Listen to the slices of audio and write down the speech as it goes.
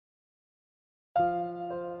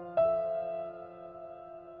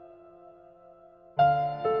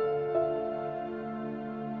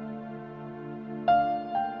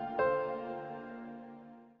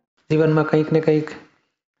જીવનમાં કંઈક ને કંઈક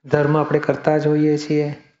ધર્મ આપણે કરતા જ હોઈએ છીએ,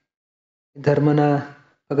 ધર્મના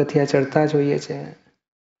પગથિયા ચડતા જ હોઈએ છીએ,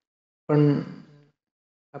 પણ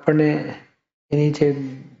આપણને એની જે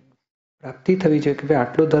પ્રાપ્તિ થવી જોઈએ કે ભાઈ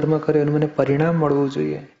આટલો ધર્મ કર્યો અને મને પરિણામ મળવું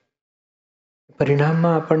જોઈએ.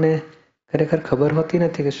 પરિણામમાં આપણને ખરેખર ખબર હોતી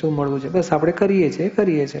નથી કે શું મળવું છે. બસ આપણે કરીએ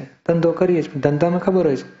છીએ, ધંધો કરીએ છીએ, ધંધામાં ખબર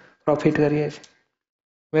હોય છે પ્રોફિટ કરીએ છીએ.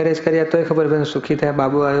 મેરેજ કર્યા તોય ખબર પડે સુખી થયા,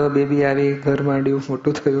 બાબુ આવ્યો, બેબી આવી, ઘર માંડ્યું,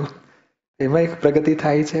 મોટું થયું, એમાં એક પ્રગતિ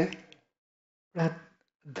થાય છે.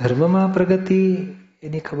 ધર્મમાં પ્રગતિ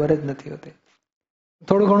એની ખબર જ નથી હોતી.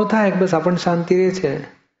 થોડું ઘણું થાય બસ આપણને શાંતિ રહે છે.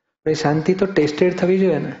 પણ એ શાંતિ તો ટેસ્ટેડ થવી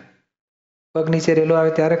જોઈએ ને. પગ નીચે રેલો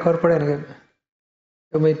આવે ત્યારે ખબર પડે ને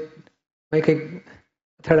કે કંઈક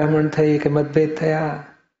અથડામણ થઈ કે મતભેદ થયા,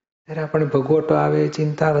 ત્યારે આપણને ભગવટો આવે,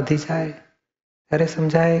 ચિંતા વધી જાય, ત્યારે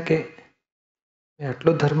સમજાય કે મેં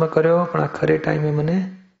આટલો ધર્મ કર્યો પણ આ ખરે ટાઈમે મને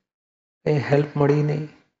કંઈ હેલ્પ મળી નહીં.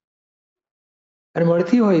 અને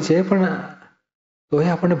મળતી હોય છે પણ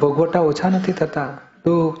તોય આપણને ભોગવટા ઓછા નથી થતા.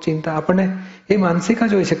 દુઃખ, ચિંતા આપણને એ માનસિક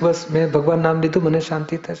જ હોય છે કે બસ મેં ભગવાન નામ લીધું મને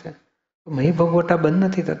શાંતિ થશે. મહી ભોગવટા બંધ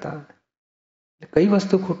નથી થતા. કઈ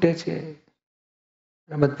વસ્તુ ખૂટે છે,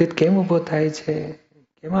 મતભેદ કેમ ઊભો થાય છે,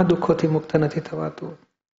 કેમાં દુઃખોથી મુક્ત નથી થવાતું.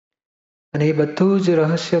 અને એ બધું જ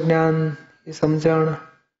રહસ્ય જ્ઞાન, એ સમજણ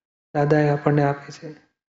દાદાએ આપણને આપે છે,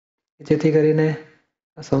 જેથી કરીને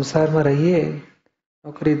સંસારમાં રહીએ,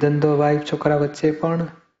 નોકરી ધંધો વાઈફ છોકરા વચ્ચે પણ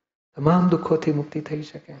તમામ દુઃખોથી મુક્તિ થઈ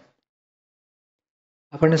શકે.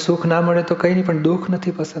 આપણને સુખ ના મળે તો કંઈ નહીં, પણ દુઃખ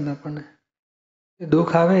નથી પસંદ આપણને.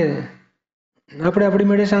 દુઃખ આવે આપણે આપણી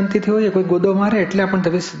મેળે શાંતિથી હોઈએ, કોઈ ગોદો મારે એટલે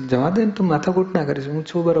આપણને જવા દે ને, તું માથાકૂટ ના કરીશ, હું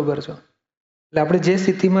છું બરોબર છું. એટલે આપણે જે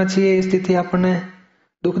સ્થિતિમાં છીએ એ સ્થિતિ આપણને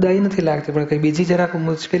દુઃખદાયી નથી લાગતી, પણ કંઈ બીજી જરાક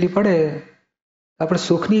મુશ્કેલી પડે આપણે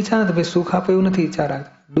સુખની ઈચ્છા નથી, ભાઈ સુખ આપે એવું નથી ઈચ્છા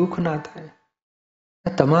રાખતા, દુઃખ ના થાય.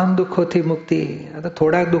 તમામ દુઃખોથી મુક્તિ, આ તો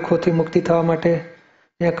થોડાક દુઃખોથી મુક્તિ થવા માટે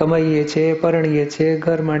અહીંયા કમાઈએ છીએ, પરણીએ છીએ,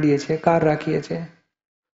 ઘર માંડીએ છીએ, કાર રાખીએ છીએ,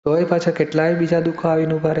 તોય પાછા કેટલાય બીજા દુઃખો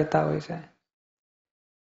આવીને ઉભા રહેતા હોય છે.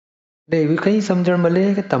 એટલે એવી કઈ સમજણ મળે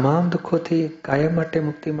કે તમામ દુઃખોથી કાયમ માટે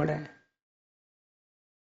મુક્તિ મળે.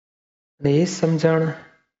 અને એ સમજણ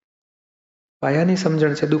પાયાની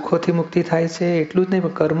સમજણ છે. દુઃખોથી મુક્તિ થાય છે એટલું જ નહીં,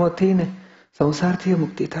 પણ કર્મોથી ને સંસારથી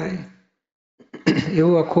મુક્તિ થાય.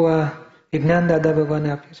 એવું આખું આ વિજ્ઞાન દાદા ભગવાને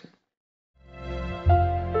આપ્યું છે.